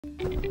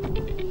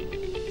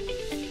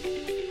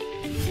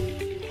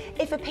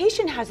If a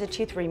patient has a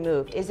tooth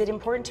removed, is it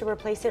important to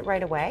replace it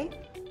right away?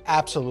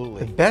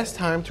 Absolutely. The best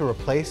time to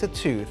replace a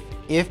tooth,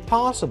 if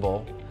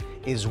possible,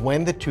 is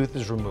when the tooth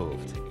is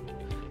removed.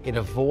 It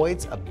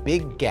avoids a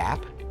big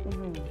gap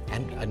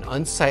and an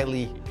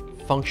unsightly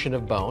function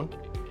of bone.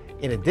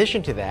 In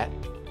addition to that,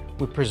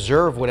 we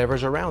preserve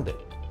whatever's around it,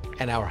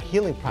 and our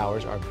healing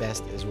powers are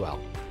best as well.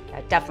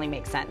 That definitely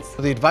makes sense.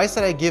 So the advice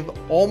that I give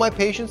all my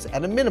patients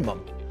at a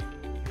minimum,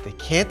 if they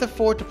can't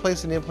afford to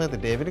place an implant the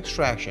day of an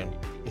extraction,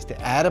 is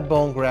to add a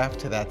bone graft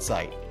to that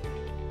site.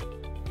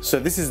 So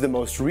this is the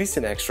most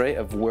recent x-ray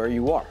of where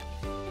you are.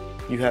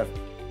 You have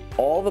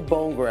all the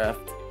bone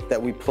graft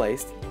that we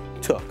placed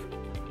took.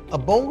 A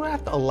bone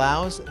graft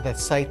allows that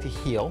site to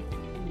heal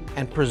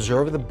and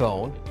preserve the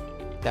bone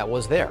that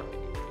was there.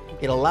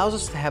 It allows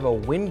us to have a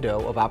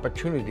window of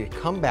opportunity to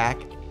come back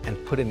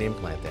and put an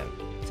implant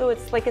in. So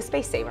it's like a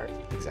space saver.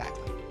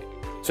 Exactly.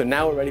 So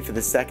now we're ready for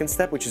the second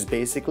step, which is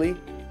basically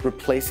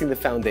replacing the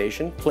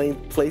foundation,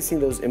 placing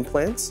those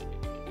implants,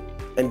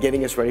 and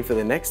getting us ready for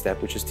the next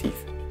step, which is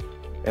teeth.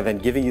 And then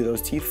giving you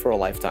those teeth for a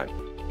lifetime.